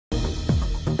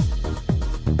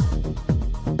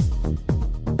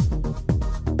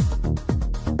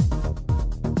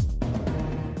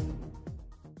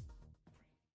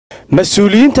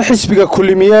Masuuliinta Xisbiga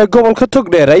Kulmiye gobolka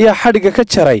Togdheer ayaa xadhiga ka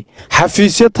jaray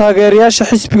xafiisyo taageerayaasha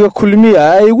Xisbiga Kulmiye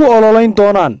ay ugu ololeyn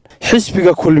doonaan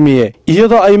Xisbiga Kulmiye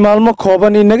iyadoo ay maalmo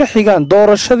kooban inaga xigaan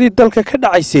doorashadii dalka ka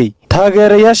dhacaysay.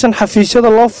 Taageerayaashan xafiisyada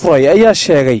loo furay ayaa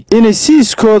sheegay inay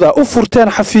siiskooda u furteen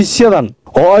xafiisyadan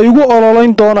oo ay ugu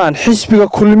ololeyn doonaan Xisbiga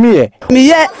Kulmiye.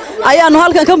 ayaanu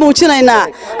halkan ka muujinaynaa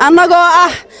annagoo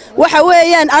waxa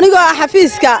weeyaan anigoo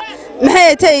xafiiska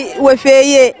maxay tahay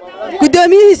wafeeye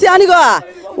gudoomiyihiisa anigoo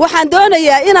waxaan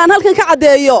doonayaa inaan halkan ka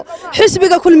cadeeyo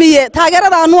Xisbiga Kulmiye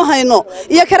taageerada aanu hayno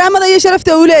iyo karaamada iyo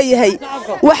sharafta uu leeyahay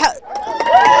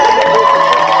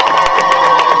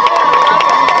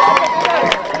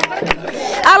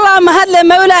Allah mahadle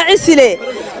mawla cisile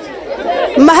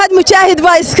mahad mujaahid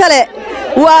baa iskale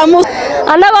waa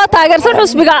annagoo taageersan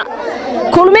Xisbiga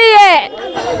Kulmiye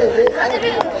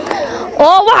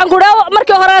oo waxaan ku dhaw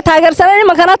markii hore taageersanay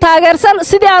imankana taageersan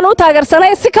sidii aan u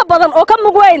taageersanay si ka badan oo ka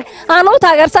mug weyn aan u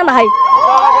taageersanahay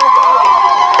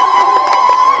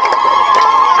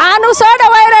aanu soo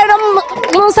dhaweynayno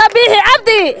Musabiixi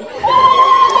Cabdi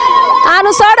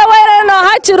aanu soo dhaweynayno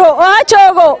ha jiro oo ha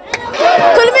joogo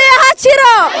Kulmiye ha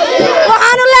jiro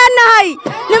waxaanu leenahay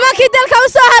nimankii dalka u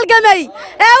soo halgamay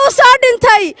ee u soo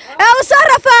dhintay ee u soo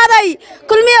rafaaday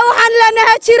Kulmiye waxaan leenahay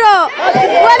ha jiro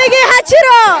waligii ha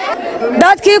jiro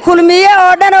dadkii Kulmiye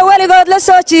oo dhan oo waligood la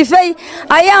soo jiifay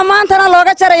ayaa maantana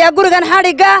looga jarayaa gurigan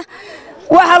xadhiga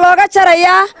waxa looga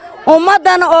jarayaa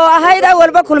ummadan oo ahayd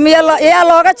awalba Kulmiye ayaa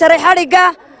looga jaray xadhiga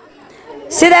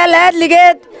sida la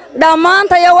hadligeed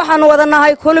dhamaantaya waxaan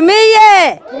wadanahay Kulmiye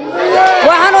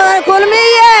waxaan wadanahay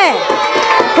Kulmiye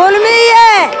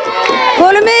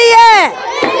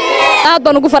aad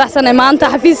baan ugu faraxsanahay maanta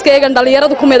xafiiskaygan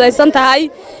dhalinyaradu ku midaysan tahay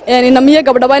inamiye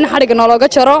gabdhaba in xadhiga noolooga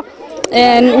jaro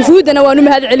wujuudana waanu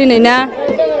mahad celinaynaa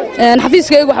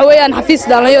xafiiskaygu waxa weeyaan xafiis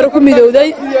dhalinyaro ku midowday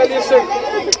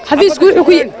xafiisku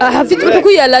wuxuu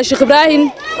ku yaalaa Sheekh Ibraahim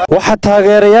waxa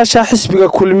taageerayaasha Xisbiga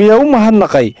Kulmiye u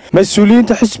mahadnaqay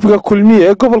Masuuliinta Xisbiga Kulmiye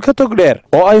ee gobolka Togdheer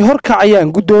oo ay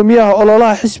horkacayaan gudoomiyaha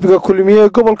ololaha Xisbiga Kulmiye ee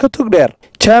gobolka Togdheer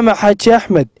Jaray Xafiisyo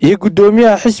Axmed iyo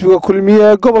gudoomiyaha Xisbiga Kulmiye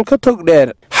ee gobolka Togdheer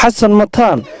Xasan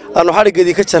Mataan aanu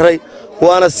xadhigeedii ka jaray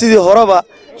waana sidii horeba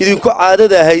idinku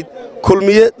caadada ahayd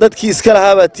Kulmiye dadkii iska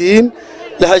lahaaba tihiin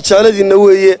laxajaaladiina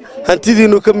weeye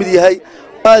hantidiinu ka mid yahay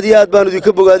aad iyo aad baan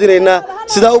idinka bogaadinaynaa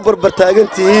sida u barbar taagan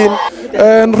tihiin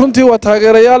runtii waa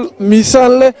taageerayaal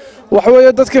miisaan leh waxa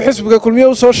weeye dadkii Xisbiga Kulmiye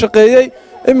u soo shaqeeyay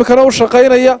imikana u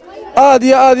shaqeynaya aad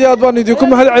iyo aad baan idinku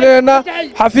mahad celinaynaa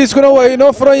xafiiskuna waa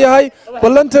inoo furan yahay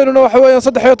ballanteennuna waxa weeyaan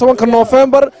 13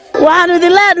 November waxaan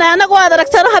idin leenahay anagu waad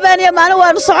aragtaan habeen iyo maalin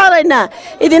waanu soconaynaa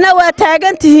idina waa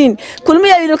taagan tihiin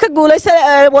Kulmiye idinka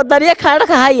guuleysay wadaniga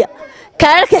kaarka haya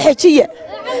kaarka xajiya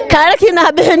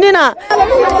kaarkiina bixinina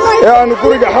aanu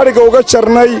guriga xariga uga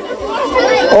jarnay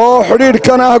oo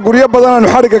xidhiidhkan guryo badan aanu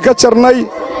xariga ka jarnay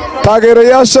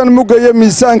taageerayaashan mugaya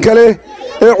miisaan kale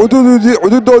ee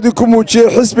cududoodii ku muujiyay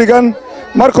xisbigan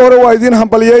marka hore waa idin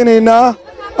hambaliyaynaynaa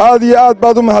aad iyo aad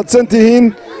baad u mahadsantihiin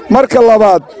marka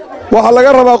labaad waxa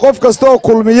laga rabaa qof kasta oo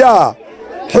Kulmiye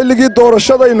xilligii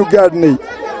doorashadaynu gaadhnay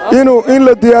in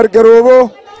la diyaar garoobo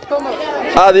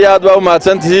aad iyo aad baa u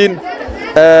mahadsantihiin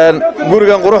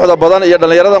gurigan quruxda badan iyo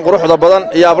dhalinyaradan quruxda badan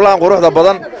iyo ablaan quruxda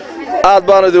badan aad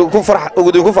baan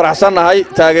idinku faraxsanahay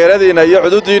taageeradiina iyo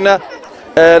cududiina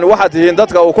waxaad tihiin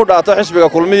dadka uu ku dhaato Xisbiga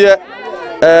Kulmiye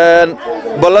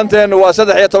ballanteenu waa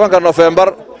 13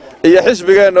 November iyo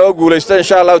xisbigeena oo guuleystay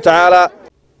insha Allah taala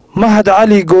Mahad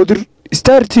Ali Goodir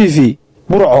Star TV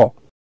Burco